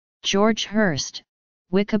George Hirst,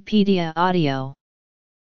 Wikipedia audio.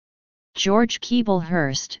 George Keble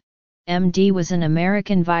Hirst, MD, was an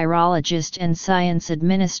American virologist and science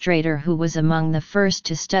administrator who was among the first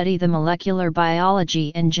to study the molecular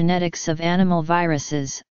biology and genetics of animal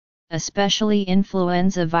viruses, especially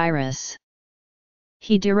influenza virus.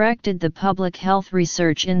 He directed the Public Health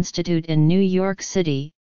Research Institute in New York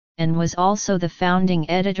City, and was also the founding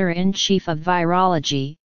editor-in-chief of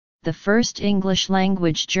Virology, the first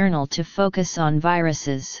English-language journal to focus on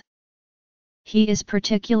viruses. He is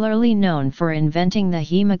particularly known for inventing the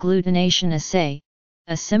hemagglutination assay,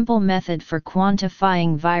 a simple method for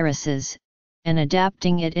quantifying viruses, and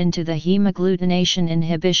adapting it into the hemagglutination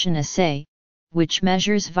inhibition assay, which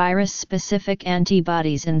measures virus-specific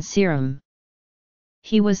antibodies in serum.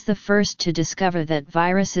 He was the first to discover that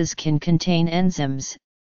viruses can contain enzymes,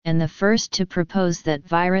 and the first to propose that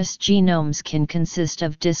virus genomes can consist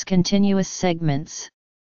of discontinuous segments.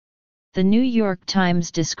 The New York Times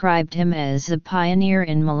described him as a pioneer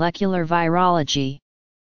in molecular virology.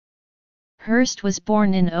 Hirst was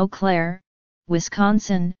born in Eau Claire,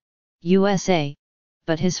 Wisconsin, USA,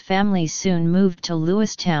 but his family soon moved to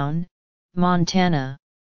Lewistown, Montana.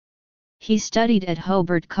 He studied at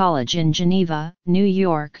Hobart College in Geneva, New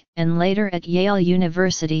York, and later at Yale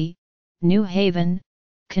University, New Haven,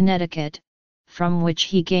 Connecticut, from which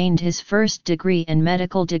he gained his first degree and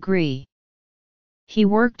medical degree. He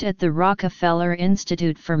worked at the Rockefeller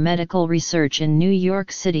Institute for Medical Research in New York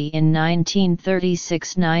City in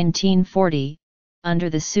 1936–1940, under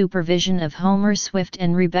the supervision of Homer Swift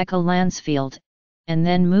and Rebecca Lansfield, and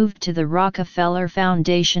then moved to the Rockefeller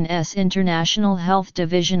Foundation's International Health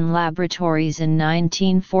Division laboratories in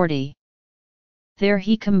 1940. There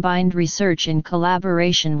he combined research in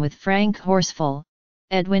collaboration with Frank Horsfall,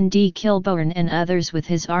 Edwin D. Kilbourne and others with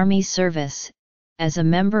his Army service, as a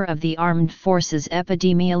member of the Armed Forces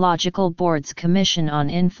Epidemiological Board's Commission on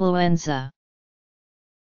Influenza.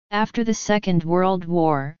 After the Second World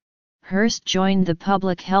War, Hirst joined the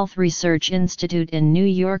Public Health Research Institute in New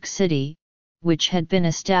York City, which had been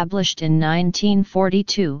established in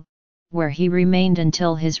 1942, where he remained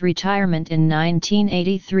until his retirement in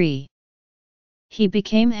 1983. He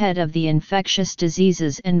became head of the Infectious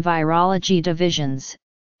Diseases and Virology divisions,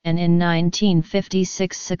 and in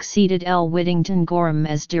 1956 succeeded L. Whittington Gorham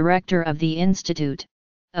as director of the institute,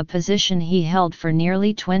 a position he held for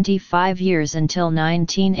nearly 25 years until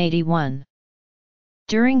 1981.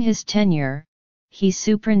 During his tenure, he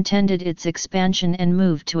superintended its expansion and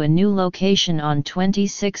moved to a new location on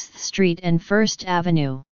 26th Street and 1st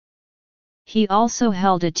Avenue. He also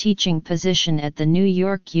held a teaching position at the New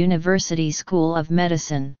York University School of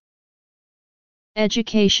Medicine.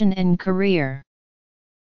 Education and career.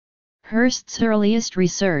 Hirst's earliest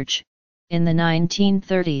research, in the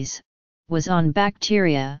 1930s, was on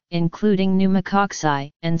bacteria, including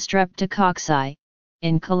pneumococci and streptococci,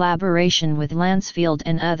 in collaboration with Lansfield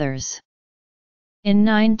and others. In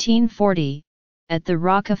 1940, at the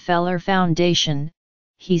Rockefeller Foundation,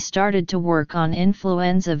 he started to work on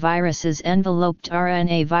influenza viruses, enveloped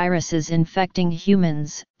RNA viruses infecting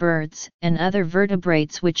humans, birds, and other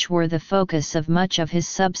vertebrates, which were the focus of much of his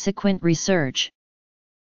subsequent research.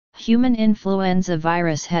 Human influenza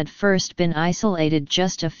virus had first been isolated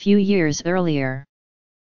just a few years earlier.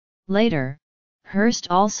 Later, Hirst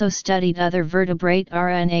also studied other vertebrate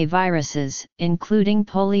RNA viruses, including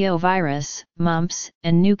poliovirus, mumps,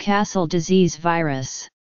 and Newcastle disease virus.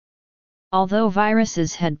 Although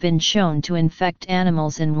viruses had been shown to infect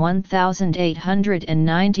animals in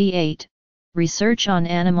 1898, research on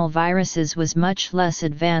animal viruses was much less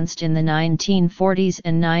advanced in the 1940s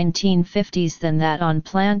and 1950s than that on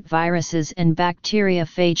plant viruses and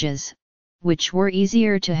bacteriophages, which were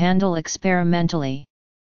easier to handle experimentally.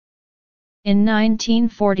 In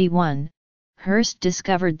 1941, Hirst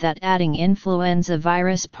discovered that adding influenza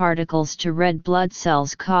virus particles to red blood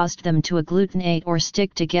cells caused them to agglutinate or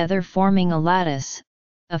stick together, forming a lattice,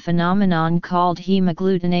 a phenomenon called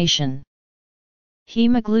hemagglutination.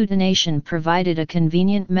 Hemagglutination provided a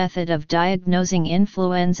convenient method of diagnosing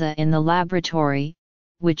influenza in the laboratory,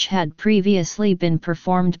 which had previously been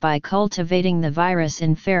performed by cultivating the virus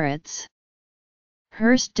in ferrets.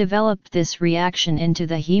 Hirst developed this reaction into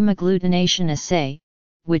the hemagglutination assay,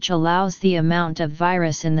 which allows the amount of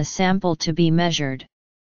virus in the sample to be measured.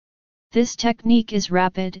 This technique is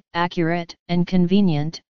rapid, accurate, and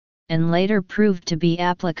convenient, and later proved to be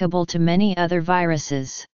applicable to many other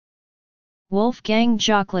viruses. Wolfgang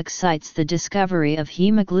Jochlik cites the discovery of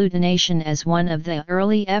hemagglutination as one of the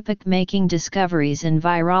early epoch-making discoveries in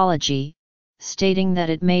virology, stating that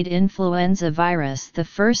it made influenza virus the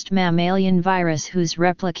first mammalian virus whose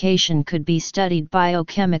replication could be studied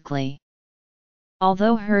biochemically.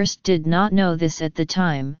 Although Hirst did not know this at the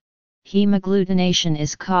time, hemagglutination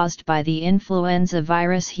is caused by the influenza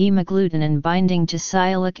virus hemagglutinins binding to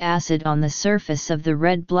sialic acid on the surface of the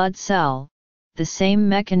red blood cell. The same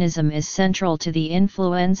mechanism is central to the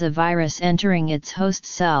influenza virus entering its host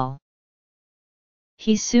cell.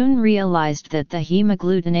 He soon realized that the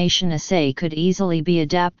hemagglutination assay could easily be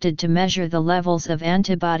adapted to measure the levels of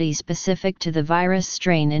antibodies specific to the virus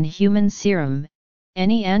strain in human serum.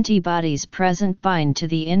 Any antibodies present bind to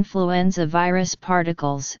the influenza virus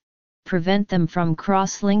particles, prevent them from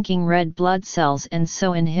cross-linking red blood cells and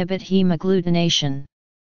so inhibit hemagglutination.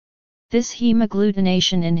 This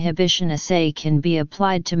hemagglutination inhibition assay can be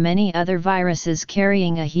applied to many other viruses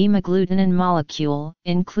carrying a hemagglutinins molecule,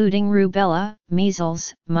 including rubella,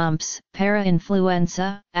 measles, mumps,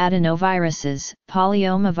 parainfluenza, adenoviruses,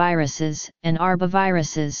 polyomaviruses, and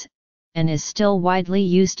arboviruses, and is still widely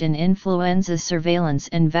used in influenza surveillance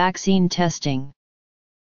and vaccine testing.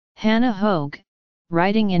 Hannah Hogue,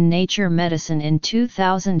 writing in Nature Medicine in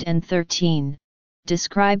 2013,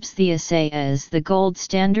 describes the assay as the gold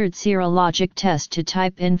standard serologic test to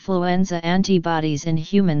type influenza antibodies in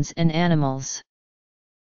humans and animals.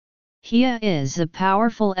 HIA is a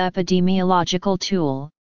powerful epidemiological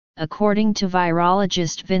tool, according to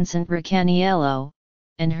virologist Vincent Ricaniello,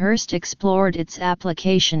 and Hirst explored its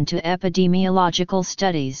application to epidemiological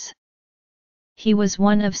studies. He was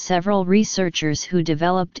one of several researchers who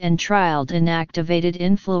developed and trialed inactivated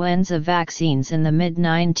influenza vaccines in the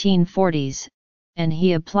mid-1940s, and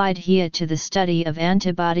he applied HIA to the study of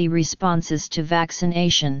antibody responses to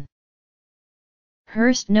vaccination.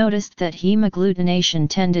 Hirst noticed that hemagglutination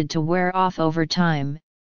tended to wear off over time,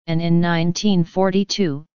 and in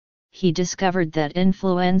 1942, he discovered that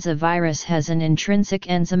influenza virus has an intrinsic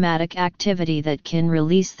enzymatic activity that can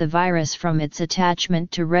release the virus from its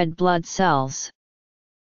attachment to red blood cells.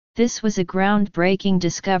 This was a groundbreaking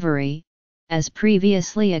discovery, as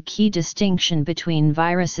previously a key distinction between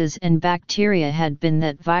viruses and bacteria had been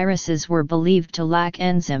that viruses were believed to lack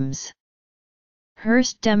enzymes.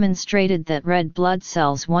 Hirst demonstrated that red blood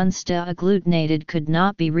cells once deagglutinated could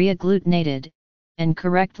not be reagglutinated, and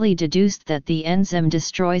correctly deduced that the enzyme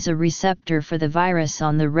destroys a receptor for the virus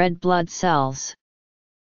on the red blood cells.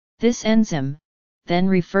 This enzyme, then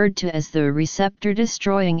referred to as the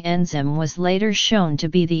receptor-destroying enzyme, was later shown to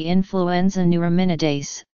be the influenza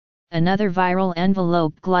neuraminidase, another viral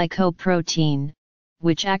envelope glycoprotein,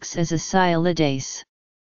 which acts as a sialidase.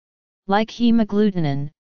 Like hemagglutinins,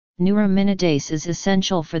 neuraminidase is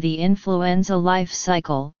essential for the influenza life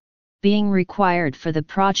cycle, being required for the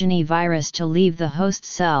progeny virus to leave the host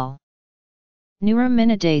cell.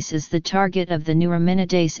 Neuraminidase is the target of the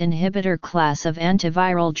neuraminidase inhibitor class of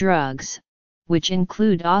antiviral drugs, which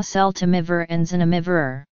include oseltamivir and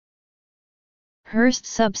zanamivir. Hirst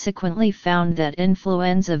subsequently found that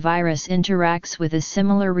influenza virus interacts with a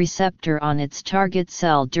similar receptor on its target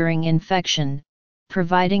cell during infection,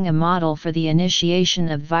 providing a model for the initiation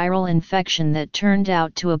of viral infection that turned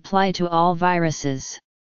out to apply to all viruses.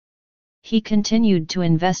 He continued to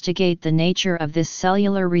investigate the nature of this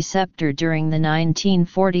cellular receptor during the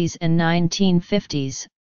 1940s and 1950s,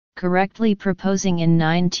 correctly proposing in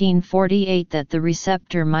 1948 that the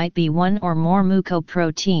receptor might be one or more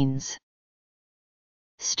mucoproteins.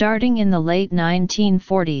 Starting in the late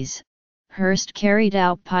 1940s, Hirst carried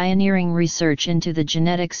out pioneering research into the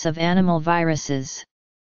genetics of animal viruses.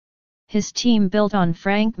 His team built on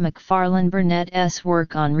Frank McFarlane Burnett's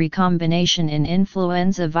work on recombination in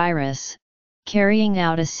influenza virus, carrying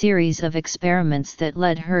out a series of experiments that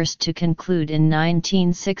led Hirst to conclude in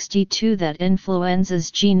 1962 that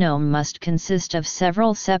influenza's genome must consist of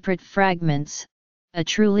several separate fragments, a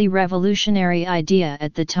truly revolutionary idea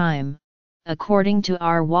at the time, according to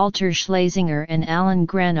R. Walter Schlesinger and Alan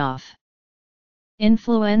Granoff.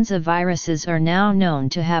 Influenza viruses are now known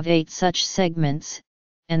to have 8 such segments,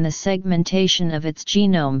 and the segmentation of its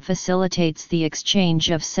genome facilitates the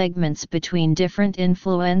exchange of segments between different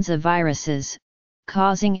influenza viruses,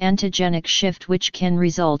 causing antigenic shift which can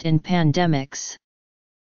result in pandemics.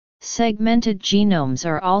 Segmented genomes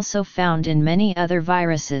are also found in many other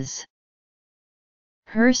viruses.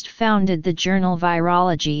 Hirst founded the journal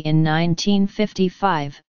Virology in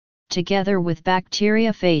 1955, together with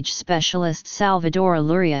bacteriophage specialist Salvador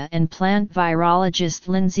Luria and plant virologist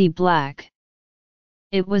Lindsay Black.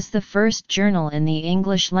 It was the first journal in the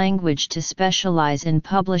English language to specialize in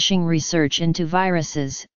publishing research into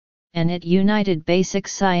viruses, and it united basic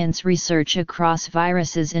science research across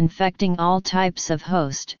viruses infecting all types of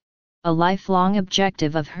host, a lifelong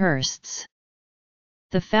objective of Hirst's.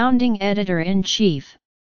 The founding editor-in-chief,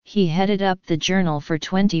 he headed up the journal for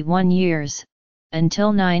 21 years, until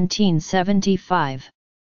 1975.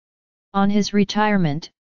 On his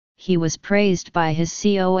retirement, he was praised by his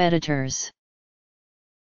co-editors.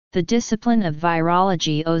 The discipline of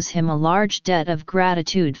virology owes him a large debt of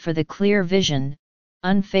gratitude for the clear vision,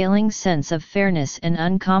 unfailing sense of fairness and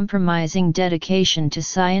uncompromising dedication to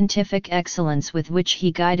scientific excellence with which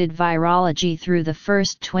he guided virology through the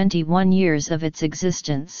first 21 years of its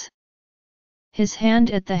existence. His hand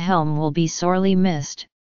at the helm will be sorely missed,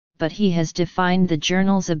 but he has defined the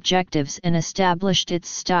journal's objectives and established its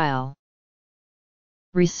style.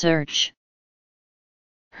 Research.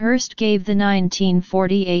 Hirst gave the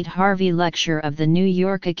 1948 Harvey Lecture of the New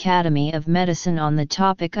York Academy of Medicine on the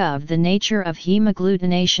topic of the nature of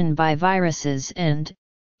hemagglutination by viruses and,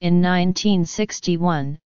 in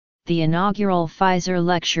 1961, the inaugural Pfizer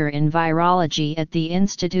Lecture in Virology at the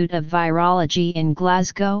Institute of Virology in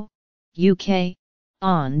Glasgow, UK,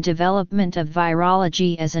 on development of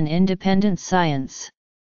virology as an independent science.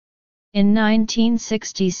 In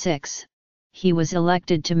 1966, he was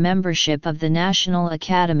elected to membership of the National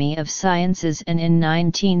Academy of Sciences and in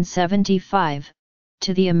 1975,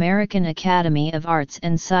 to the American Academy of Arts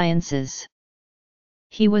and Sciences.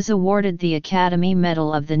 He was awarded the Academy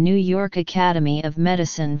Medal of the New York Academy of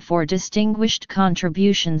Medicine for distinguished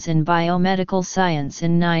contributions in biomedical science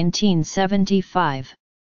in 1975.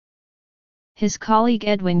 His colleague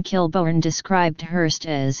Edwin Kilbourne described Hirst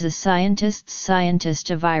as a scientist's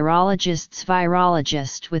scientist, a virologist's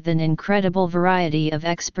virologist with an incredible variety of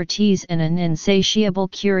expertise and an insatiable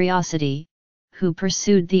curiosity, who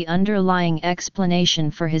pursued the underlying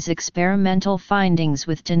explanation for his experimental findings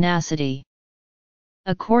with tenacity.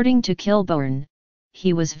 According to Kilbourne,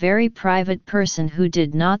 he was a very private person who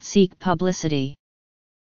did not seek publicity.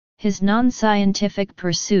 His non-scientific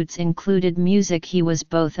pursuits included music. He was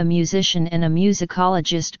both a musician and a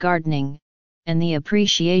musicologist, gardening, and the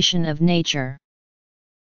appreciation of nature.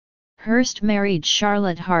 Hirst married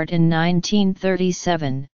Charlotte Hart in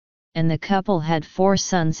 1937, and the couple had 4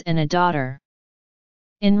 sons and a daughter.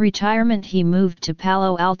 In retirement he moved to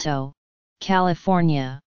Palo Alto,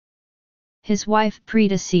 California. His wife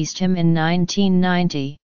predeceased him in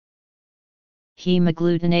 1990.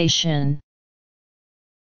 Hemagglutination.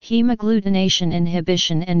 Hemagglutination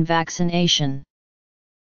inhibition and vaccination.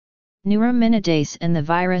 Neuraminidase and the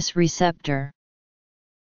virus receptor.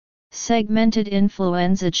 Segmented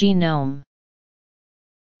influenza genome.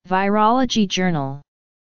 Virology Journal.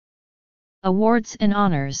 Awards and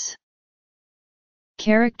honors.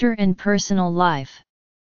 Character and personal life.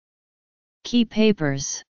 Key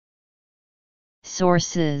papers.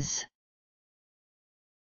 Sources.